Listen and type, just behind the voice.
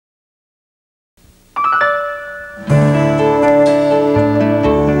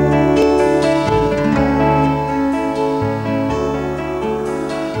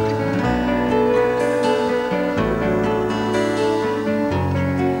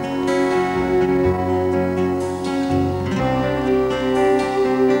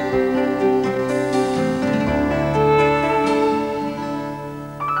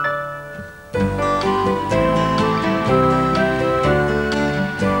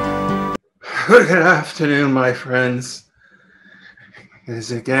Good afternoon, my friends. It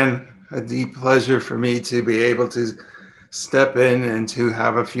is again a deep pleasure for me to be able to step in and to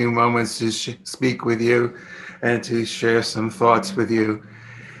have a few moments to speak with you and to share some thoughts with you.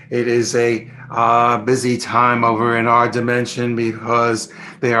 It is a busy time over in our dimension because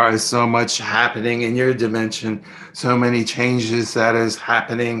there is so much happening in your dimension, so many changes that is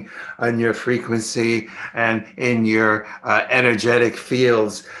happening on your frequency and in your energetic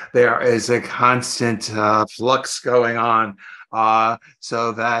fields. There is a constant flux going on,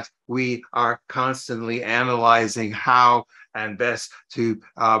 so that we are constantly analyzing how and best to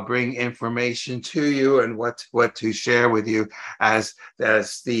bring information to you and what to share with you as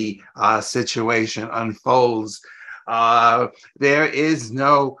the situation unfolds. There is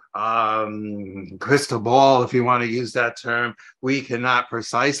no crystal ball, if you want to use that term. We cannot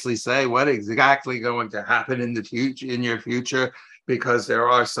precisely say what exactly going to happen in the future, in your future, because there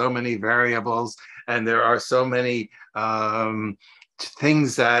are so many variables and there are so many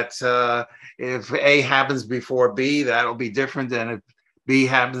things that if A happens before B, that'll be different than if B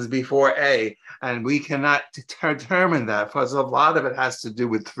happens before A. And we cannot determine that because a lot of it has to do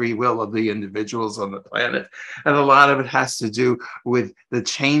with free will of the individuals on the planet. And a lot of it has to do with the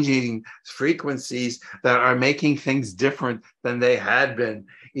changing frequencies that are making things different than they had been.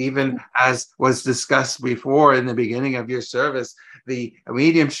 Even as was discussed before in the beginning of your service, the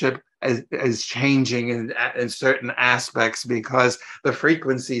mediumship is changing in certain aspects because the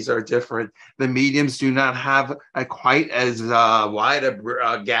frequencies are different. The mediums do not have a quite as wide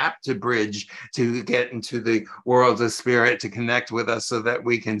a gap to bridge to get into the world of spirit to connect with us so that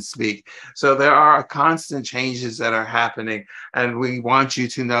we can speak. So there are constant changes that are happening, and we want you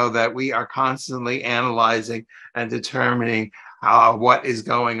to know that we are constantly analyzing and determining what is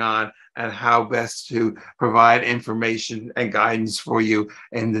going on and how best to provide information and guidance for you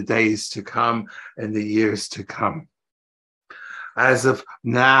in the days to come and the years to come. As of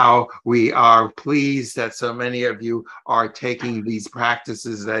now, we are pleased that so many of you are taking these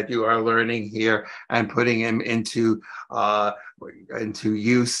practices that you are learning here and putting them into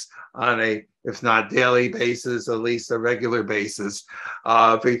use on a, if not daily basis, at least a regular basis,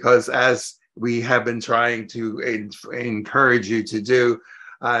 because as we have been trying to encourage you to do,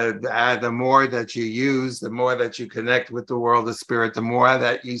 the more that you use, the more that you connect with the world of spirit, the more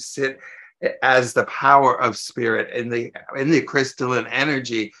that you sit as the power of spirit in the crystalline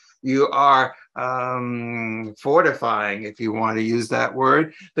energy, you are fortifying, if you want to use that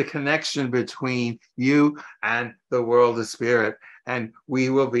word, the connection between you and the world of spirit. And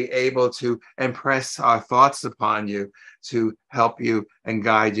we will be able to impress our thoughts upon you to help you and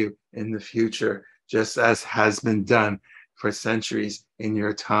guide you in the future, just as has been done for centuries in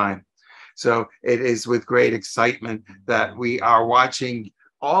your time. So it is with great excitement that we are watching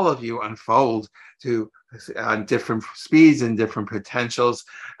all of you unfold on different speeds and different potentials,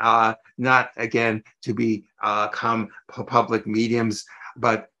 not again to become public mediums,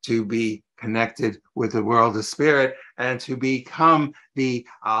 but to be connected with the world of spirit and to become the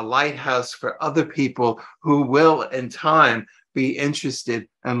lighthouse for other people who will in time be interested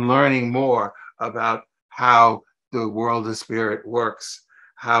in learning more about how the world of spirit works,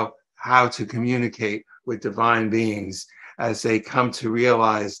 how to communicate with divine beings as they come to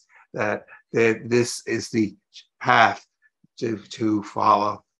realize that this is the path to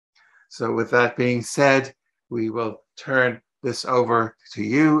follow. So with that being said, we will turn this over to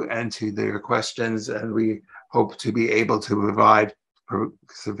you and to their questions, and we hope to be able to provide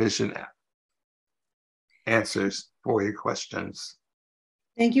sufficient answers for your questions.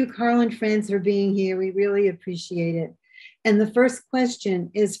 Thank you, Carl and friends, for being here. We really appreciate it. And the first question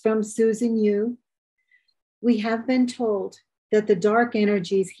is from Susan Yu. We have been told that the dark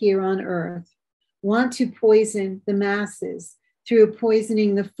energies here on Earth want to poison the masses through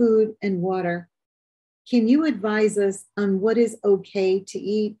poisoning the food and water. Can you advise us on what is okay to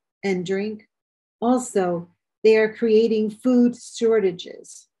eat and drink? Also, they are creating food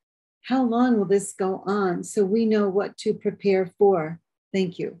shortages. How long will this go on so we know what to prepare for?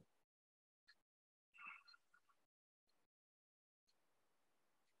 Thank you.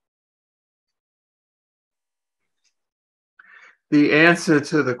 The answer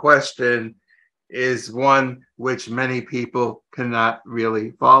to the question is one which many people cannot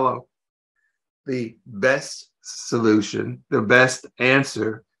really follow. The best solution, the best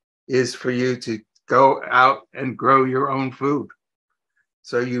answer is for you to go out and grow your own food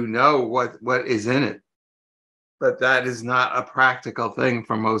so you know what is in it. But that is not a practical thing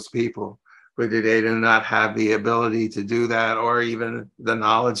for most people, but they do not have the ability to do that or even the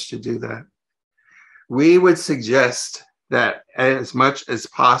knowledge to do that. We would suggest that as much as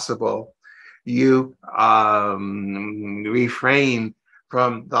possible, you refrain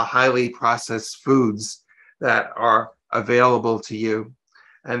from the highly processed foods that are available to you,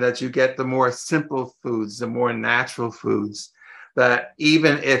 and that you get the more simple foods, the more natural foods, that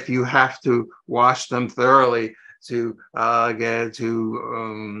even if you have to wash them thoroughly to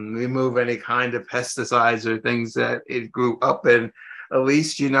remove any kind of pesticides or things that it grew up in, at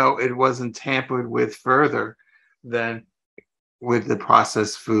least you know it wasn't tampered with further than with the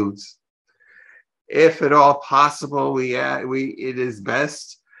processed foods. If at all possible, it is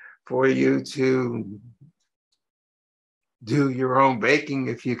best for you to do your own baking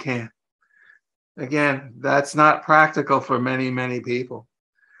if you can. Again, that's not practical for many people,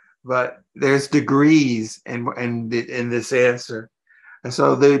 but there's degrees in this answer. And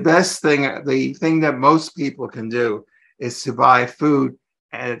so the thing that most people can do is to buy food,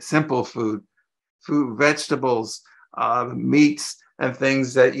 and simple food, vegetables, meats, and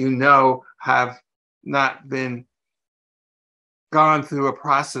things that you know have not been gone through a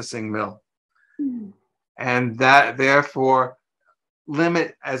processing mill. And that therefore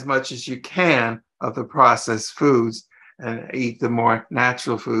limit as much as you can of the processed foods and eat the more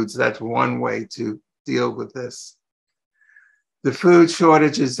natural foods. That's one way to deal with this. The food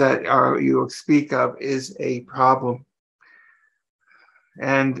shortages that you speak of is a problem.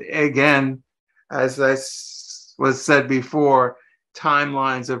 And again, as was said before,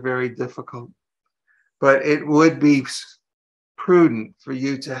 timelines are very difficult. But it would be prudent for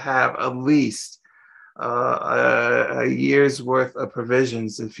you to have at least a year's worth of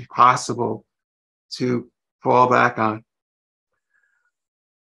provisions, if possible, to fall back on.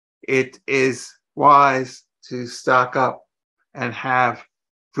 It is wise to stock up and have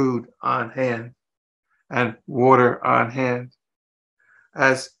food on hand and water on hand,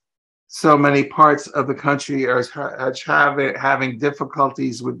 as so many parts of the country are having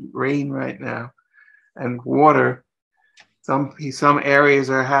difficulties with rain right now and water. Some areas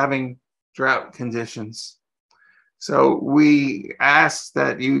are having drought conditions. So we ask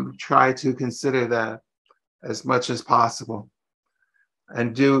that you try to consider that as much as possible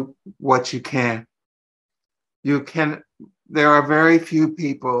and do what you can. There are very few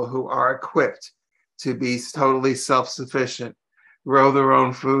people who are equipped to be totally self-sufficient, grow their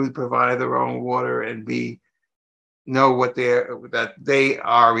own food, provide their own water, and know that they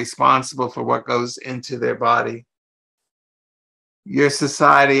are responsible for what goes into their body. Your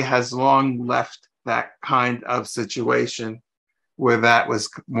society has long left that kind of situation where that was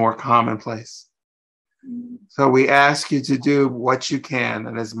more commonplace. So we ask you to do what you can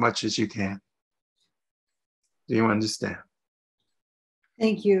and as much as you can. Do you understand?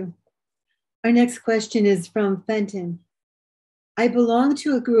 Thank you. Our next question is from Fenton. I belong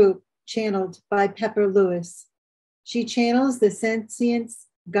to a group channeled by Pepper Lewis. She channels the sentience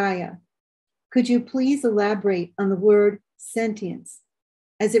Gaia. Could you please elaborate on the word sentience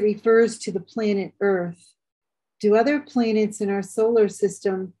as it refers to the planet Earth? Do other planets in our solar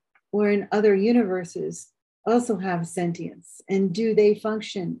system or in other universes also have sentience? And do they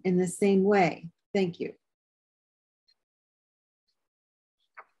function in the same way? Thank you.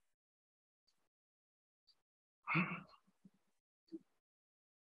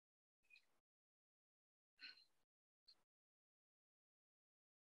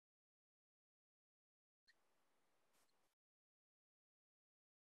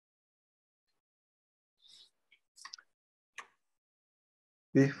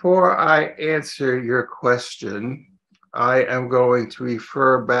 Before I answer your question, I am going to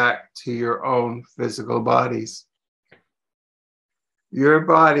refer back to your own physical bodies. Your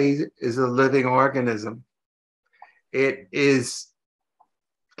body is a living organism. It is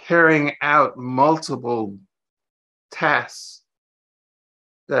carrying out multiple tasks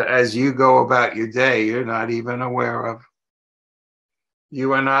that as you go about your day, you're not even aware of.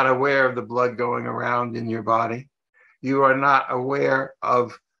 You are not aware of the blood going around in your body. You are not aware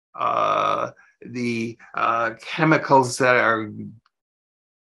of the chemicals that are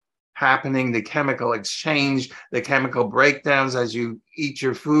happening, the chemical exchange, the chemical breakdowns. As you eat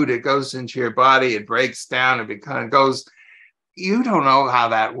your food, it goes into your body, it breaks down, it kind of goes. You don't know how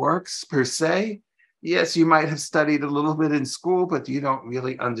that works per se. Yes, you might have studied a little bit in school, but you don't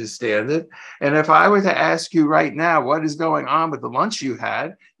really understand it. And if I were to ask you right now what is going on with the lunch you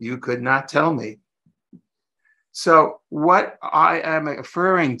had, you could not tell me. So what I am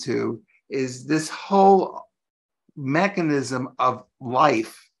referring to is this whole mechanism of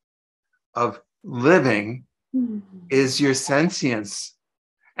life, of living, is your sentience,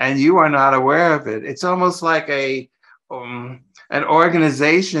 and you are not aware of it. It's almost like a an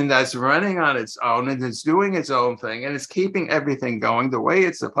organization that's running on its own and it's doing its own thing and it's keeping everything going the way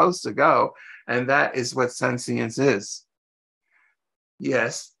it's supposed to go. And that is what sentience is.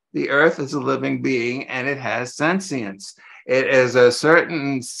 Yes, the earth is a living being and it has sentience. It is a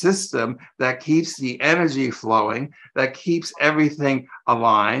certain system that keeps the energy flowing, that keeps everything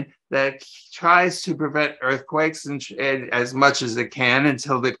aligned, that tries to prevent earthquakes and as much as it can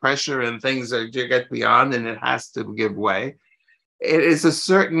until the pressure and things get beyond and it has to give way. It is a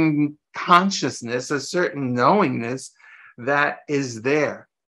certain consciousness, a certain knowingness that is there.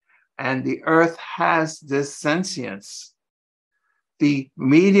 And the earth has this sentience. The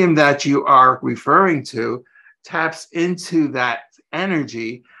medium that you are referring to taps into that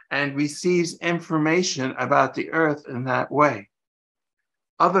energy and receives information about the earth in that way.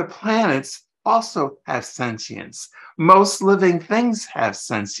 Other planets also have sentience. Most living things have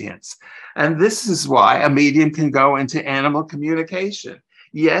sentience. And this is why a medium can go into animal communication.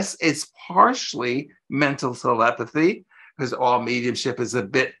 Yes, it's partially mental telepathy, because all mediumship is a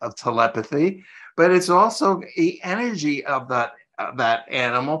bit of telepathy, but it's also the energy of that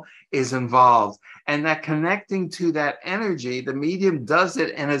animal is involved. And that connecting to that energy, the medium does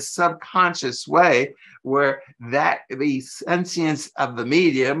it in a subconscious way where the sentience of the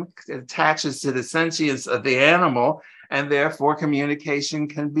medium attaches to the sentience of the animal, and therefore communication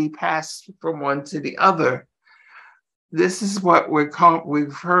can be passed from one to the other. This is what we're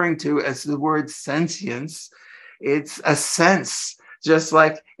referring to as the word sentience. It's a sense. Just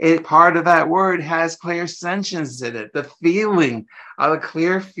like part of that word has clear sentience in it, the feeling of a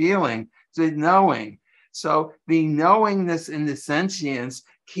clear feeling, the knowing. So the knowingness in the sentience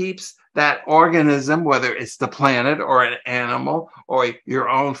keeps that organism, whether it's the planet or an animal or your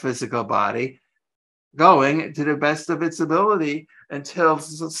own physical body, going to the best of its ability until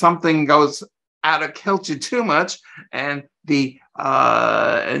something goes out of kilter too much and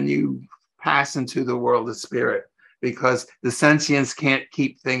you pass into the world of spirit, because the sentience can't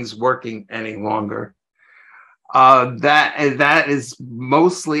keep things working any longer. That is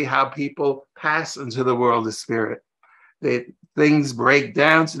mostly how people pass into the world of spirit. Things break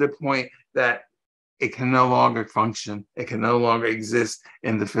down to the point that it can no longer function. It can no longer exist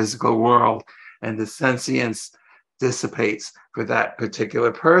in the physical world. And the sentience dissipates for that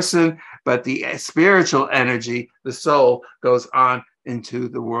particular person. But the spiritual energy, the soul, goes on into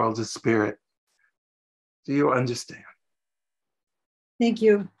the world of spirit. Do you understand? Thank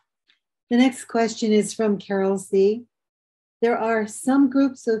you. The next question is from Carol C. There are some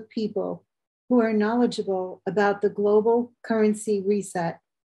groups of people who are knowledgeable about the global currency reset,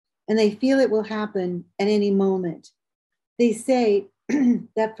 and they feel it will happen at any moment. They say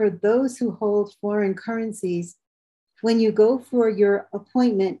that for those who hold foreign currencies, when you go for your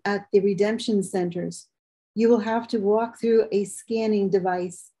appointment at the redemption centers, you will have to walk through a scanning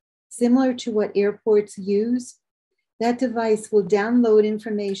device similar to what airports use. That device will download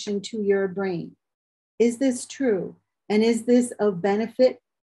information to your brain. Is this true? And is this of benefit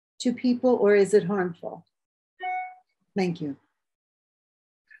to people, or is it harmful? Thank you.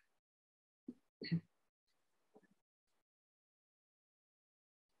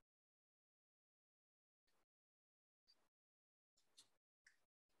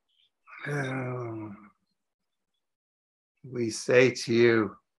 We say to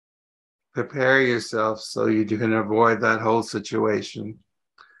you, prepare yourself so you can avoid that whole situation.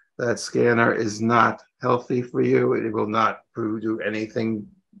 That scanner is not healthy for you. It will not do anything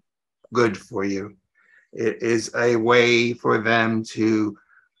good for you. It is a way for them to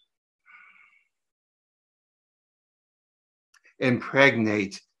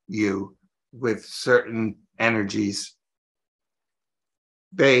impregnate you with certain energies.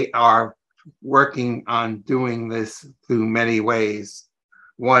 They are working on doing this through many ways.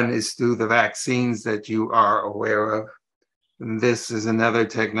 One is through the vaccines that you are aware of. And this is another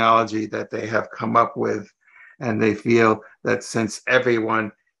technology that they have come up with. And they feel that since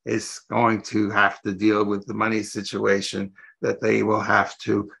everyone is going to have to deal with the money situation, that they will have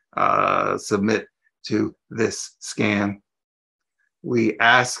to submit to this scan. We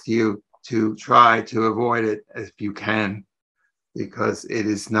ask you to try to avoid it if you can, because it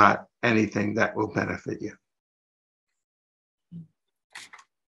is not anything that will benefit you.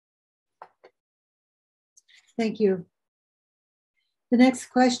 Thank you. The next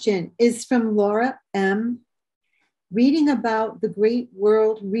question is from Laura M. Reading about the Great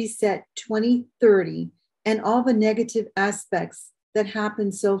World Reset 2030 and all the negative aspects that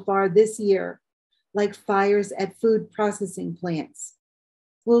happened so far this year, like fires at food processing plants.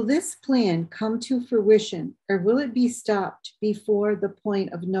 Will this plan come to fruition, or will it be stopped before the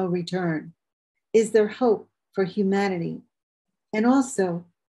point of no return? Is there hope for humanity? And also,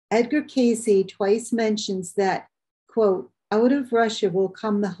 Edgar Casey twice mentions that, quote, out of Russia will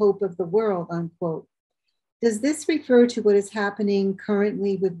come the hope of the world, unquote. Does this refer to what is happening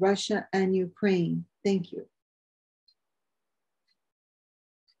currently with Russia and Ukraine? Thank you.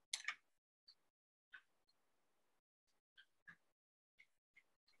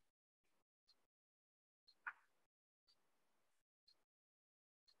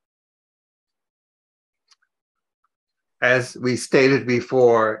 As we stated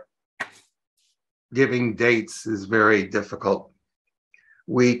before, giving dates is very difficult.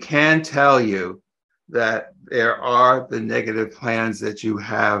 We can tell you that there are the negative plans that you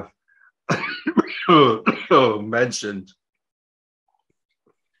have mentioned.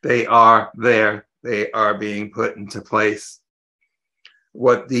 They are there. They are being put into place.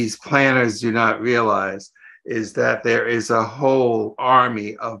 What these planners do not realize is that there is a whole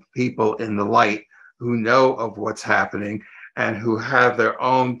army of people in the light who know of what's happening and who have their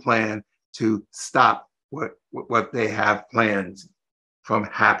own plan to stop what they have planned from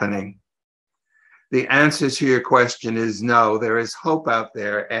happening. The answer to your question is no, there is hope out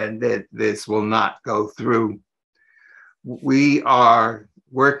there and that this will not go through. We are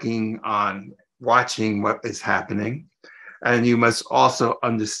working on watching what is happening. And you must also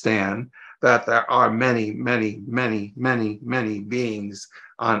understand that there are many, many, many, many, many beings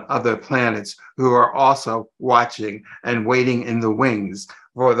on other planets who are also watching and waiting in the wings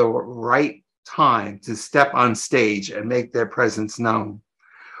for the right time to step on stage and make their presence known.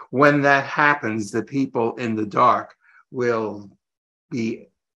 When that happens, the people in the dark will be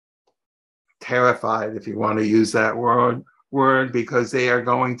terrified, if you want to use that word, because they are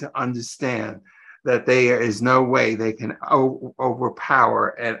going to understand that there is no way they can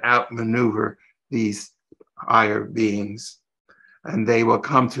overpower and outmaneuver these higher beings. And they will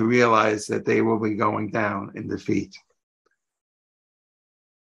come to realize that they will be going down in defeat.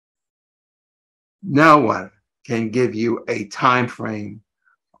 No one can give you a time frame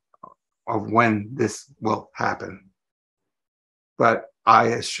of when this will happen. But I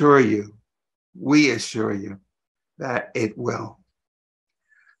assure you, we assure you that it will.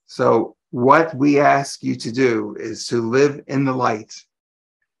 So what we ask you to do is to live in the light,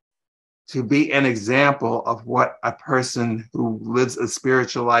 to be an example of what a person who lives a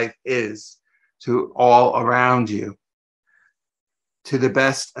spiritual life is to all around you, to the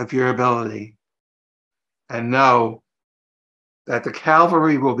best of your ability, and know that the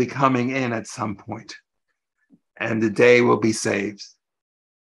cavalry will be coming in at some point and the day will be saved.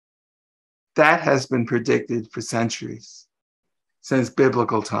 That has been predicted for centuries, since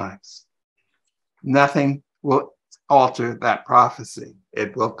biblical times. Nothing will alter that prophecy.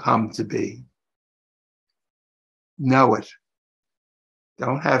 It will come to be. Know it.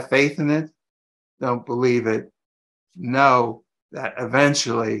 Don't have faith in it. Don't believe it. Know that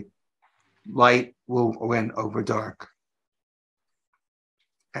eventually light will win over dark.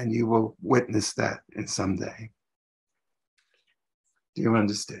 And you will witness that in some day. Do you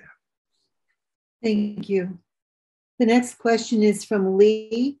understand? Thank you. The next question is from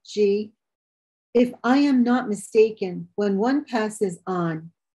Lee G. If I am not mistaken, when one passes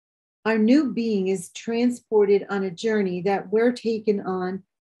on, our new being is transported on a journey that we're taken on,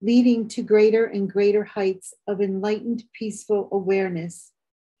 leading to greater and greater heights of enlightened, peaceful awareness.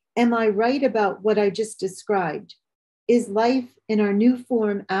 Am I right about what I just described? Is life in our new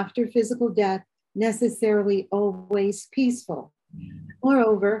form after physical death necessarily always peaceful?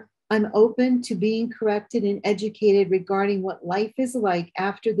 Moreover, I'm open to being corrected and educated regarding what life is like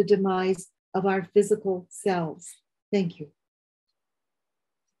after the demise of our physical selves. Thank you.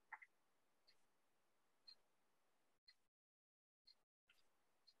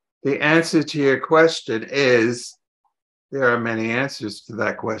 The answer to your question is there are many answers to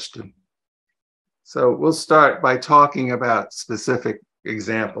that question. So we'll start by talking about specific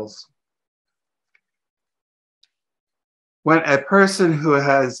examples. When a person who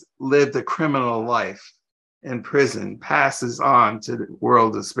has lived a criminal life in prison passes on to the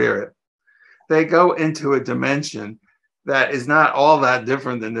world of spirit, they go into a dimension that is not all that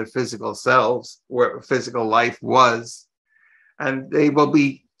different than their physical selves, where physical life was. And they will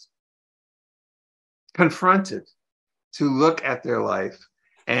be confronted to look at their life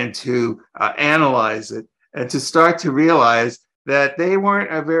and to analyze it and to start to realize that they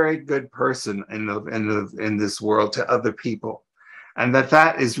weren't a very good person in this world to other people, and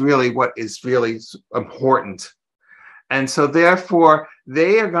that is really what is really important. And so therefore,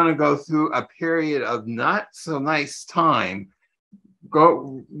 they are going to go through a period of not so nice time,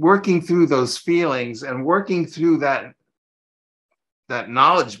 working through those feelings and working through that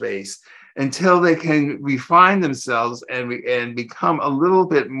knowledge base until they can refine themselves and become a little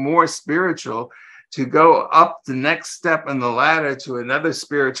bit more spiritual, to go up the next step in the ladder to another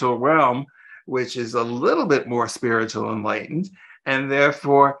spiritual realm, which is a little bit more spiritual enlightened, and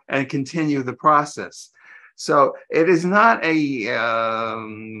therefore, and continue the process. So it is not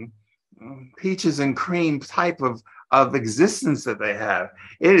a peaches and cream type of existence that they have.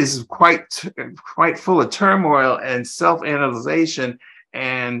 It is quite full of turmoil and self-analyzation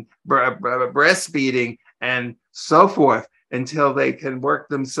and breastfeeding and so forth, until they can work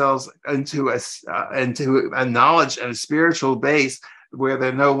themselves into a knowledge and a spiritual base where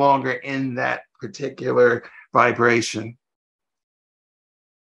they're no longer in that particular vibration.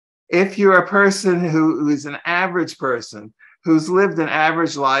 If you're a person who is an average person, who's lived an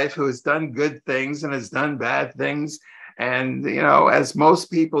average life, who has done good things and has done bad things, and as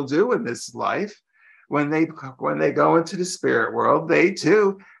most people do in this life, when they go into the spirit world, they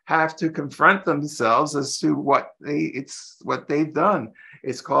too have to confront themselves as to what they've done.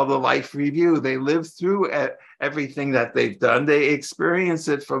 It's called a life review. They live through everything that they've done. They experience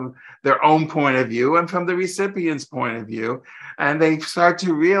it from their own point of view and from the recipient's point of view, and they start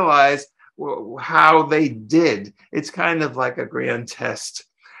to realize how they did. It's kind of like a grand test.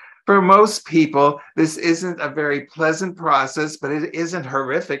 For most people, this isn't a very pleasant process, but it isn't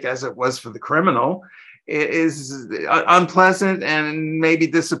horrific as it was for the criminal. It is unpleasant and maybe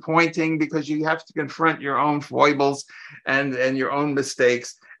disappointing, because you have to confront your own foibles and your own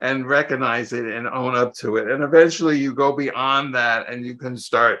mistakes and recognize it and own up to it. And eventually you go beyond that and you can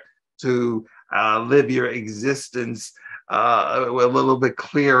start to live your existence a little bit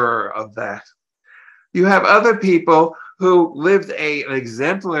clearer of that. You have other people who lived an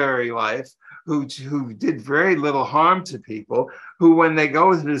exemplary life, who did very little harm to people, who, when they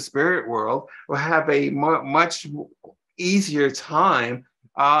go into the spirit world, will have a much easier time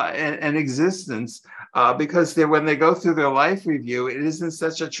and existence, because when they go through their life review, it isn't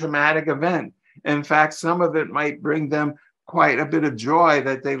such a traumatic event. In fact, some of it might bring them quite a bit of joy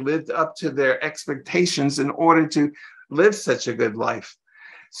that they lived up to their expectations in order to live such a good life.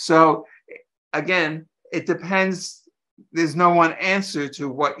 So again, it depends. There's no one answer to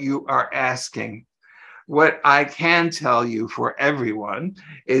what you are asking. What I can tell you for everyone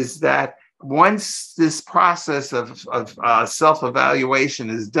is that once this process of self-evaluation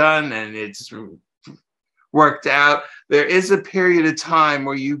is done and it's worked out, there is a period of time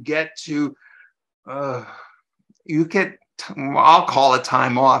where you get to, I'll call it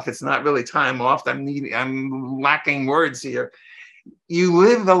time off. It's not really time off. I'm lacking words here. You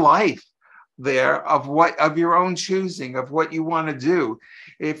live the life there of your own choosing, of what you want to do.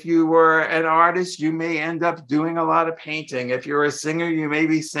 If you were an artist, you may end up doing a lot of painting. If you're a singer, you may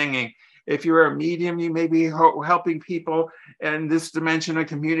be singing. If you're a medium, you may be helping people in this dimension of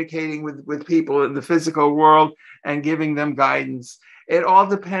communicating with people in the physical world and giving them guidance. It all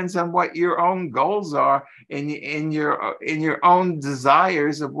depends on what your own goals are in your own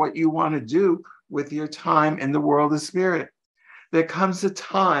desires of what you want to do with your time in the world of spirit. There comes a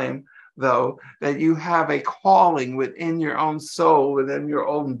time, though, that you have a calling within your own soul, within your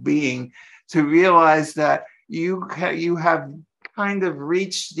own being, to realize that you have kind of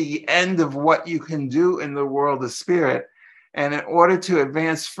reached the end of what you can do in the world of spirit. And in order to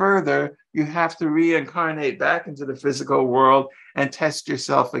advance further, you have to reincarnate back into the physical world and test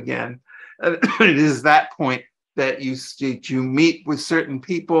yourself again. And it is that point that you meet with certain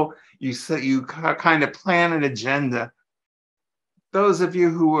people, you kind of plan an agenda. Those of you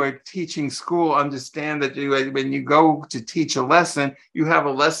who are teaching school understand that when you go to teach a lesson, you have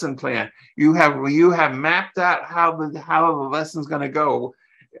a lesson plan. You have mapped out how the lesson's going to go.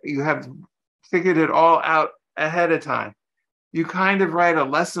 You have figured it all out ahead of time. You kind of write a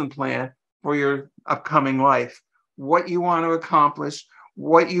lesson plan for your upcoming life, what you want to accomplish,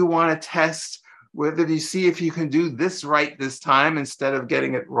 what you want to test, whether you see if you can do this right this time instead of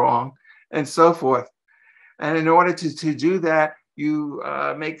getting it wrong, and so forth. And in order to do that, you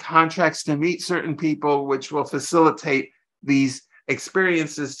make contracts to meet certain people, which will facilitate these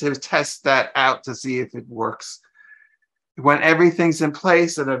experiences to test that out to see if it works. When everything's in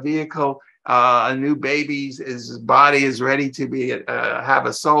place and a vehicle, a new baby's body is ready to have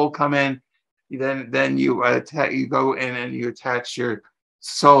a soul come in, then you go in and you attach your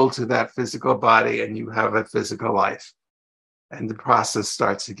soul to that physical body and you have a physical life. And the process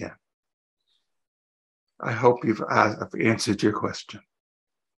starts again. I hope you've answered your question.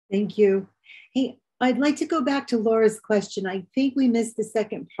 Thank you. Hey, I'd like to go back to Laura's question. I think we missed the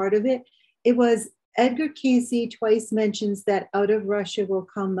second part of it. It was Edgar Cayce twice mentions that out of Russia will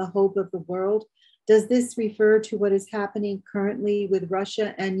come the hope of the world. Does this refer to what is happening currently with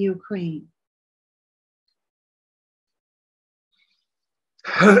Russia and Ukraine?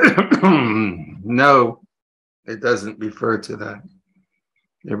 No, it doesn't refer to that.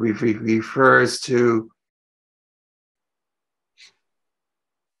 It refers to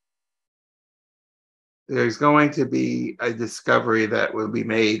there's going to be a discovery that will be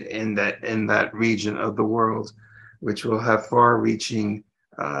made in that region of the world, which will have far-reaching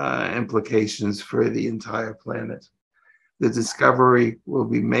implications for the entire planet. The discovery will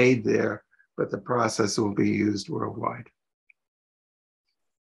be made there, but the process will be used worldwide.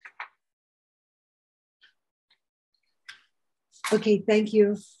 Okay, thank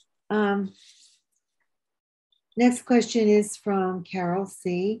you. Next question is from Carol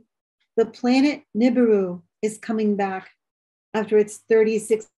C. The planet Nibiru is coming back after its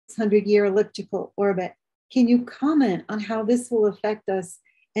 3,600-year elliptical orbit. Can you comment on how this will affect us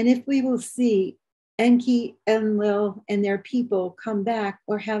and if we will see Enki, Enlil, and their people come back,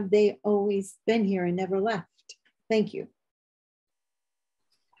 or have they always been here and never left? Thank you.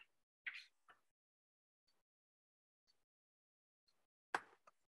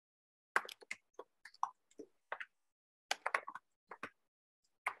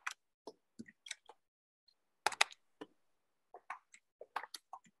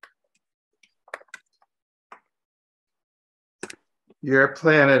 Your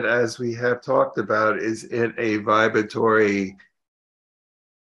planet, as we have talked about, is in a vibratory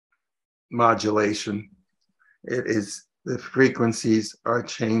modulation. It is, the frequencies are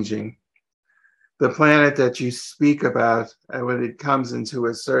changing. The planet that you speak about, and when it comes into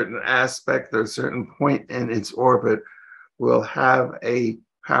a certain aspect or a certain point in its orbit, will have a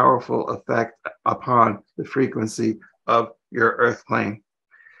powerful effect upon the frequency of your Earth plane.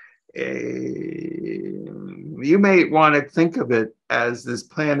 You may want to think of it as this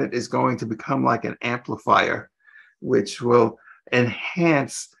planet is going to become like an amplifier, which will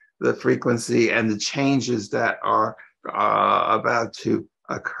enhance the frequency and the changes that are about to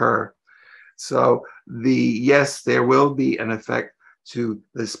occur. So yes, there will be an effect to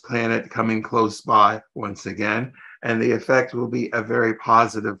this planet coming close by once again, and the effect will be a very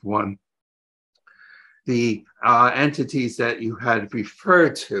positive one. The entities that you had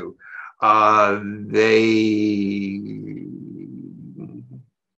referred to,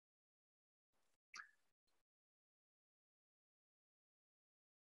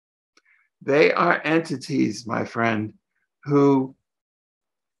 they are entities, my friend, who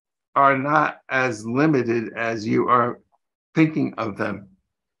are not as limited as you are thinking of them.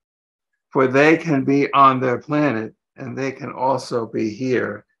 For they can be on their planet and they can also be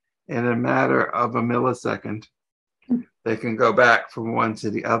here in a matter of a millisecond. They can go back from one to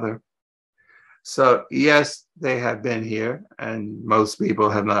the other. So yes, they have been here, and most people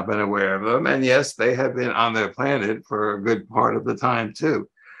have not been aware of them. And yes, they have been on their planet for a good part of the time too.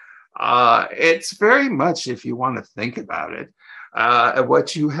 It's very much, if you want to think about it,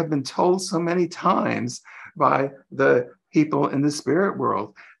 what you have been told so many times by the people in the spirit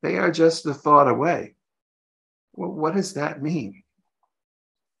world. They are just a thought away. Well, what does that mean?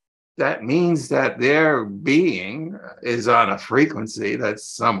 That means that their being is on a frequency that's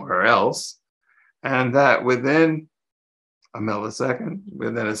somewhere else, and that within a millisecond,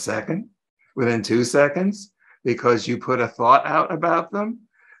 within a second, within 2 seconds, because you put a thought out about them,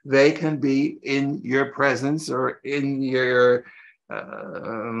 they can be in your presence or in your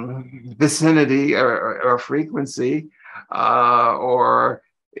vicinity or frequency, or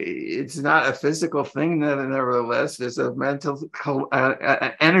it's not a physical thing. Nevertheless, there's a mental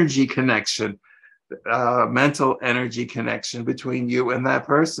energy connection, mental energy connection between you and that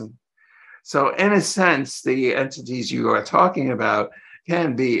person. So in a sense, the entities you are talking about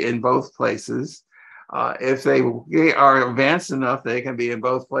can be in both places. If they are advanced enough, they can be in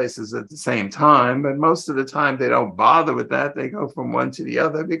both places at the same time. But most of the time, they don't bother with that. They go from one to the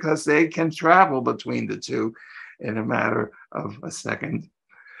other because they can travel between the two in a matter of a second.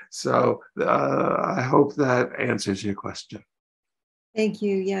 So I hope that answers your question. Thank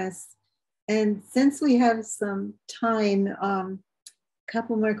you. Yes. And since we have some time, a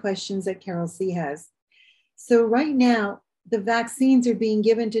couple more questions that Carol C has. So right now, the vaccines are being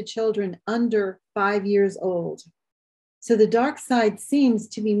given to children under 5 years old. So the dark side seems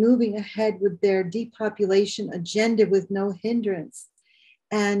to be moving ahead with their depopulation agenda with no hindrance.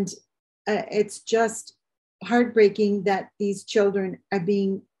 And it's just heartbreaking that these children are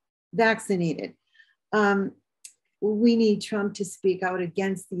being vaccinated. We need Trump to speak out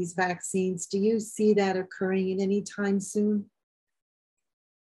against these vaccines. Do you see that occurring in any time soon?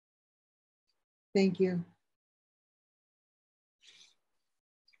 Thank you.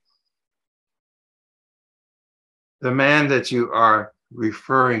 The man that you are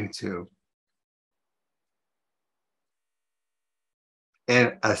referring to,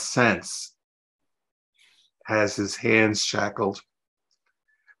 in a sense, has his hands shackled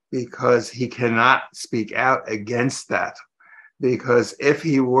because he cannot speak out against that. Because if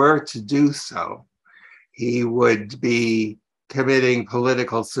he were to do so, he would be committing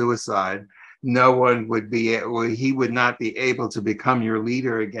political suicide. No one would be, he would not be able to become your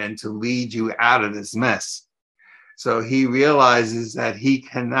leader again to lead you out of this mess. So he realizes that he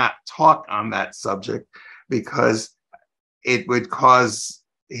cannot talk on that subject because it would cause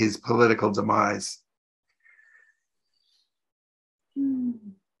his political demise.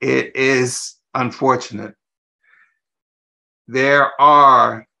 It is unfortunate. There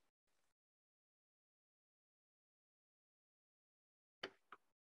are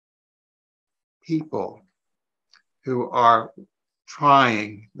people who are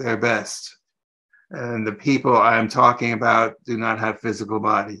trying their best. And the people I'm talking about do not have physical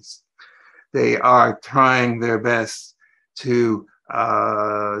bodies. They are trying their best to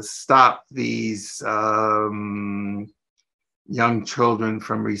stop these young children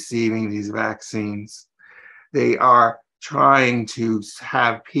from receiving these vaccines. They are trying to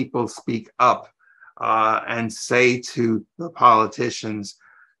have people speak up and say to the politicians,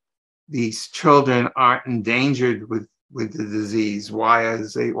 these children aren't endangered with the disease. Why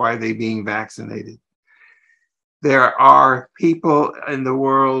are they being vaccinated? There are people in the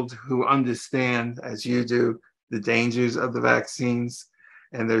world who understand, as you do, the dangers of the vaccines,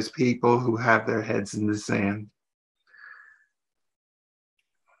 and there's people who have their heads in the sand.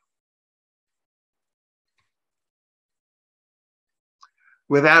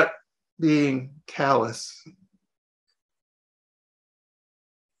 Without being callous,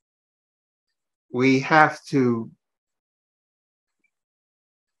 we have to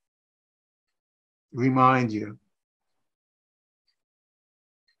remind you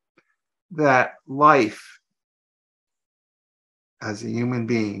that life as a human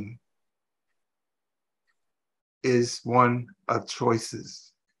being is one of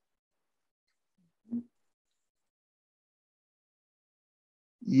choices.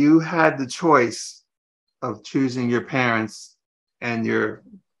 You had the choice of choosing your parents and your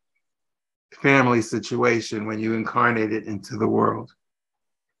family situation when you incarnated into the world.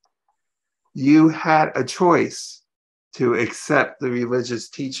 You had a choice to accept the religious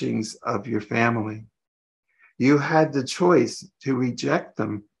teachings of your family. You had the choice to reject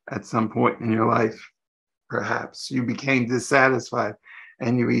them at some point in your life. Perhaps you became dissatisfied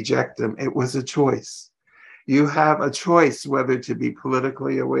and you reject them. It was a choice. You have a choice whether to be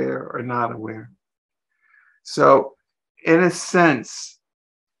politically aware or not aware. So, in a sense,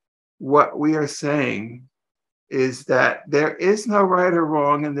 what we are saying is that there is no right or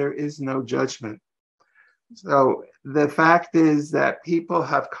wrong and there is no judgment. So the fact is that people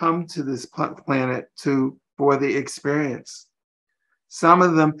have come to this planet for the experience. Some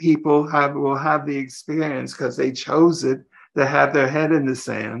of them people will have the experience because they chose it to have their head in the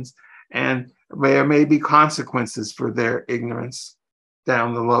sands, and there may be consequences for their ignorance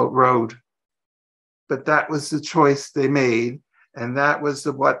down the road. But that was the choice they made, and that was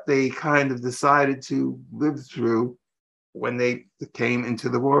what they kind of decided to live through when they came into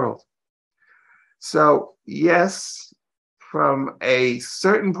the world. So yes, from a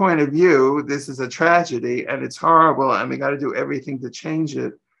certain point of view, this is a tragedy and it's horrible and we got to do everything to change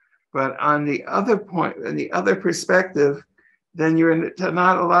it. But on the other point, in the other perspective, then you're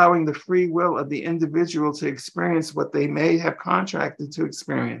not allowing the free will of the individual to experience what they may have contracted to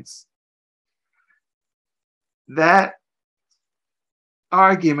experience. That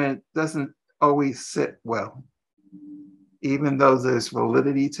argument doesn't always sit well. Even though there's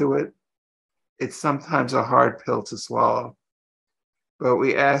validity to it, it's sometimes a hard pill to swallow. But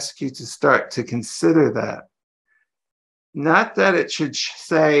we ask you to start to consider that. Not that it should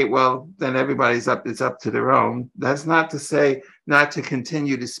say, well, then it's up to their own. That's not to say not to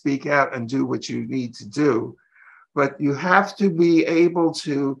continue to speak out and do what you need to do. But you have to be able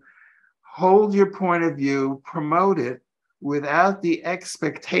to hold your point of view, promote it, without the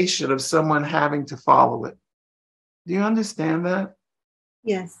expectation of someone having to follow it. Do you understand that?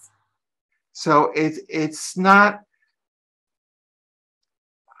 Yes. So it's not,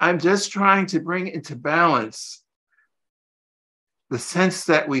 I'm just trying to bring into balance the sense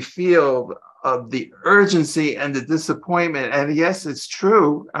that we feel of the urgency and the disappointment. And yes, it's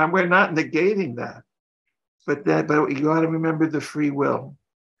true. And we're not negating that. But you got to remember the free will.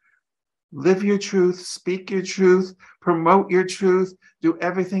 Live your truth, speak your truth, promote your truth, do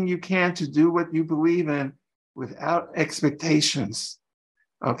everything you can to do what you believe in without expectations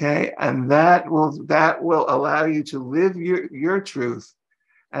Okay, and that will allow you to live your truth.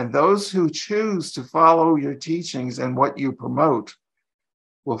 And those who choose to follow your teachings and what you promote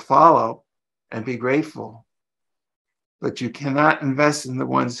will follow and be grateful. But you cannot invest in the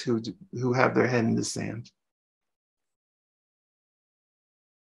ones who have their head in the sand.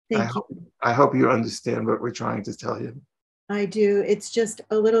 Thank you. I hope you understand what we're trying to tell you. I do. It's just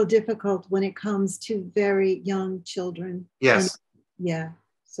a little difficult when it comes to very young children. Yes. And yeah.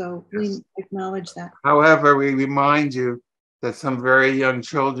 So Yes. we acknowledge that. However, we remind you that some very young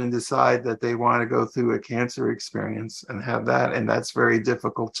children decide that they want to go through a cancer experience and have that, and that's very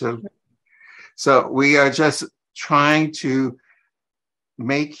difficult too. So we are just trying to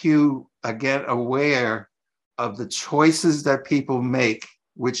make you again aware of the choices that people make,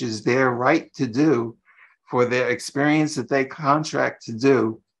 which is their right to do for their experience that they contract to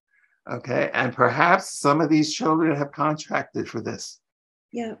do. Okay. And perhaps some of these children have contracted for this.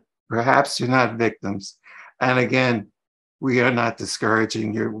 Yeah. Perhaps you're not victims. And again, we are not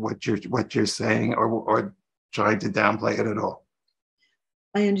discouraging what you're saying or trying to downplay it at all.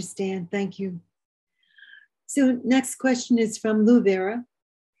 I understand. Thank you. So next question is from Lou Vera.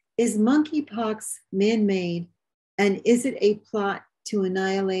 Is monkeypox man-made, and is it a plot to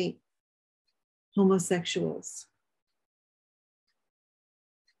annihilate homosexuals?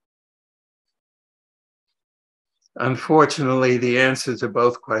 Unfortunately, the answer to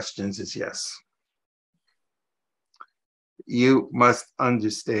both questions is yes. You must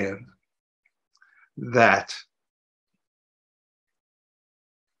understand that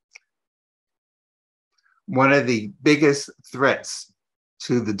one of the biggest threats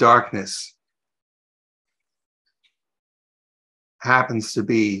to the darkness happens to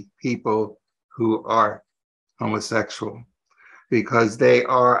be people who are homosexual, because they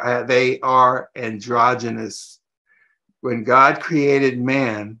are androgynous. When God created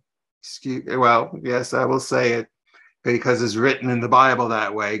man, yes, I will say it because it's written in the Bible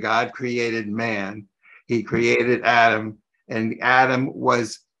that way. God created man. He created Adam, and Adam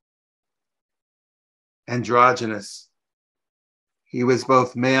was androgynous. He was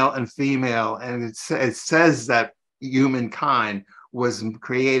both male and female, and it says that humankind was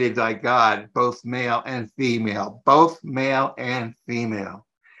created by God, both male and female, both male and female.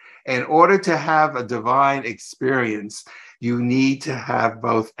 In order to have a divine experience, you need to have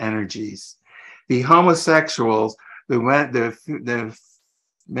both energies. The homosexuals, the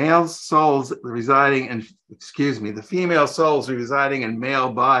male souls residing in, the female souls residing in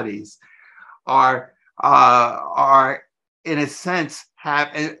male bodies are in a sense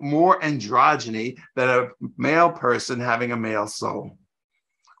have more androgyny than a male person having a male soul,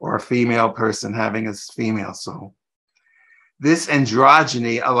 or a female person having a female soul. This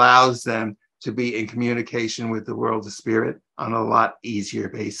androgyny allows them to be in communication with the world of spirit on a lot easier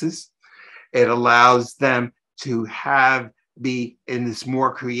basis. It allows them to be in this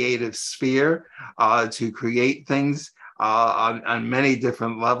more creative sphere, to create things on many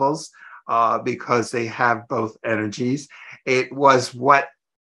different levels, because they have both energies. It was what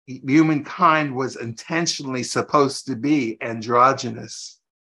humankind was intentionally supposed to be, androgynous.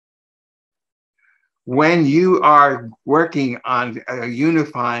 When you are working on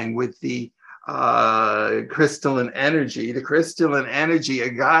unifying with the crystalline energy, the crystalline energy, a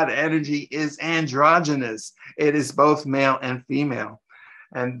God energy, is androgynous. It is both male and female.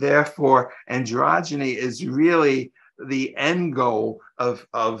 And therefore, androgyny is really the end goal of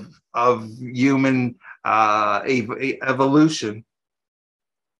human evolution,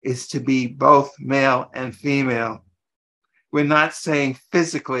 is to be both male and female. We're not saying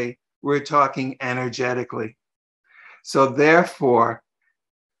physically, we're talking energetically. So therefore,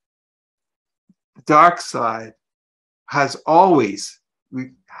 the dark side has always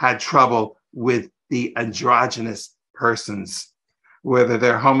had trouble with the androgynous persons, whether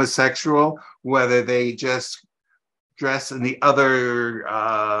they're homosexual, whether they just dress in the other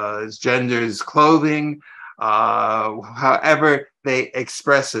gender's clothing, however they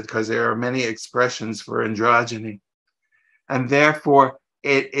express it, because there are many expressions for androgyny. And therefore,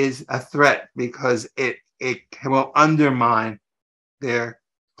 it is a threat, because it will undermine their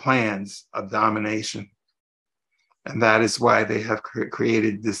plans of domination. And that is why they have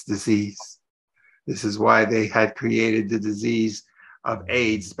created this disease. This is why they had created the disease of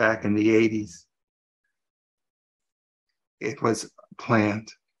AIDS back in the 80s. It was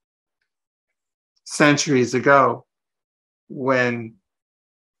planned. Centuries ago, when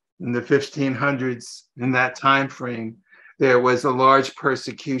in the 1500s, in that time frame, there was a large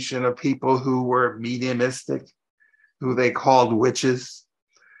persecution of people who were mediumistic, who they called witches.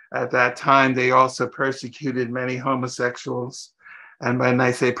 At that time, they also persecuted many homosexuals. And when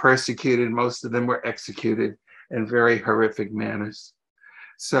I say persecuted, most of them were executed in very horrific manners.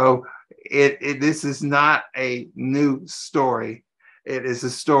 So this is not a new story. It is a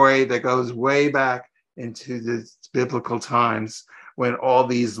story that goes way back into the biblical times when all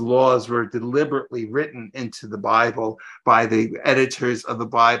these laws were deliberately written into the Bible by the editors of the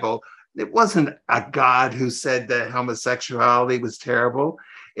Bible. It wasn't a God who said that homosexuality was terrible.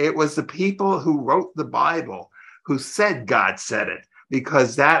 It was the people who wrote the Bible who said God said it,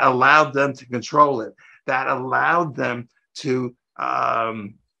 because that allowed them to control it. That allowed them to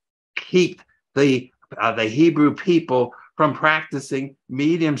keep the Hebrew people from practicing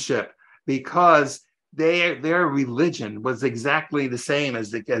mediumship, because their religion was exactly the same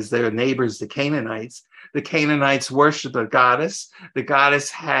as their neighbors, the Canaanites. The Canaanites worshipped a goddess. The goddess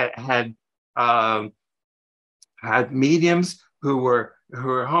had mediums who were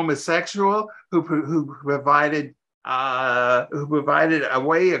homosexual, who provided a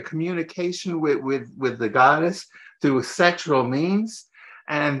way of communication with the goddess through sexual means,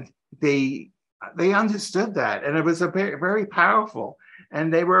 and they understood that, and it was a very, very powerful.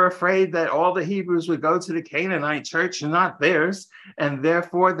 And they were afraid that all the Hebrews would go to the Canaanite church and not theirs, and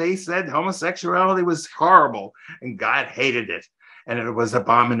therefore they said homosexuality was horrible, and God hated it, and it was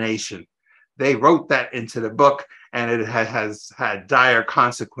abomination. They wrote that into the book, and it has had dire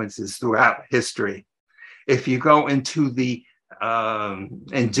consequences throughout history. If you go into the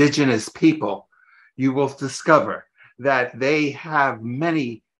indigenous people, you will discover that they have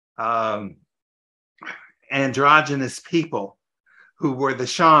many androgynous people who were the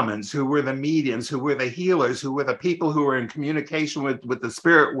shamans, who were the mediums, who were the healers, who were the people who were in communication with the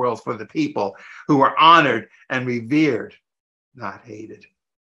spirit world for the people, who were honored and revered, not hated.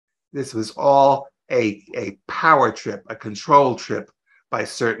 This was all a power trip, a control trip by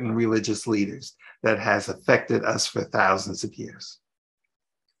certain religious leaders that has affected us for thousands of years.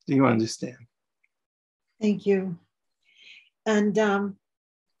 Do you understand? Thank you. And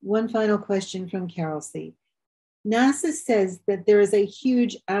one final question from Carol C. NASA says that there is a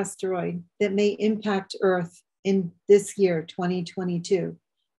huge asteroid that may impact Earth in this year, 2022.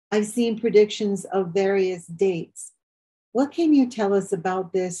 I've seen predictions of various dates. What can you tell us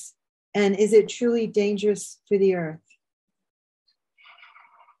about this? And is it truly dangerous for the Earth?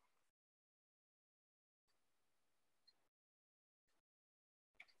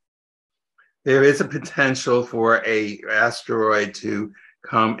 There is a potential for an asteroid to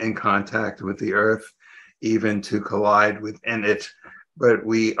come in contact with the Earth, even to collide within it. But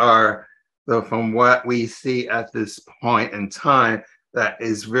we are, though, from what we see at this point in time, that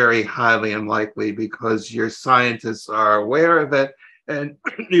is very highly unlikely, because your scientists are aware of it, and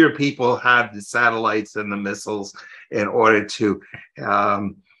your people have the satellites and the missiles in order to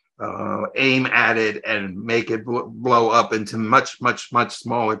aim at it and make it blow up into much, much, much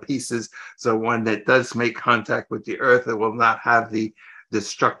smaller pieces. So when it does make contact with the Earth, it will not have the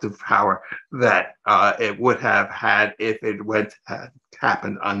destructive power that it would have had if it had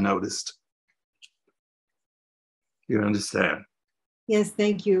happened unnoticed. You understand? Yes,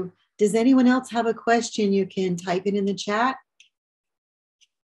 thank you. Does anyone else have a question? You can type it in the chat.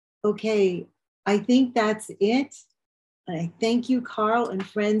 Okay, I think that's it. I thank you, Carl and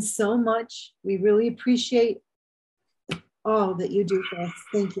friends, so much. We really appreciate all that you do for us.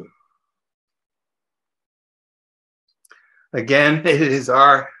 Thank you. Again, it is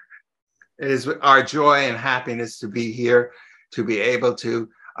our joy and happiness to be here, to be able to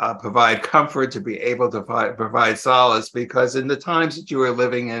provide comfort, to be able to provide solace, because in the times that you are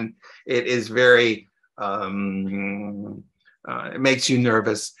living in, it is very, it makes you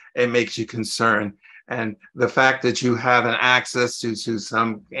nervous, it makes you concerned. And the fact that you have an access to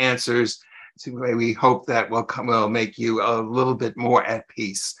some answers, we hope that will make you a little bit more at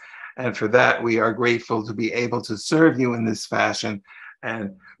peace. And for that, we are grateful to be able to serve you in this fashion.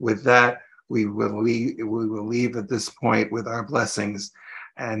 And with that, we will leave at this point with our blessings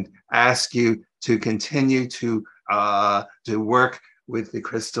and ask you to continue to work with the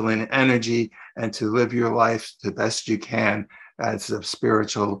crystalline energy and to live your life the best you can as a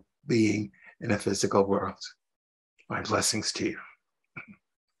spiritual being in a physical world. My blessings to you.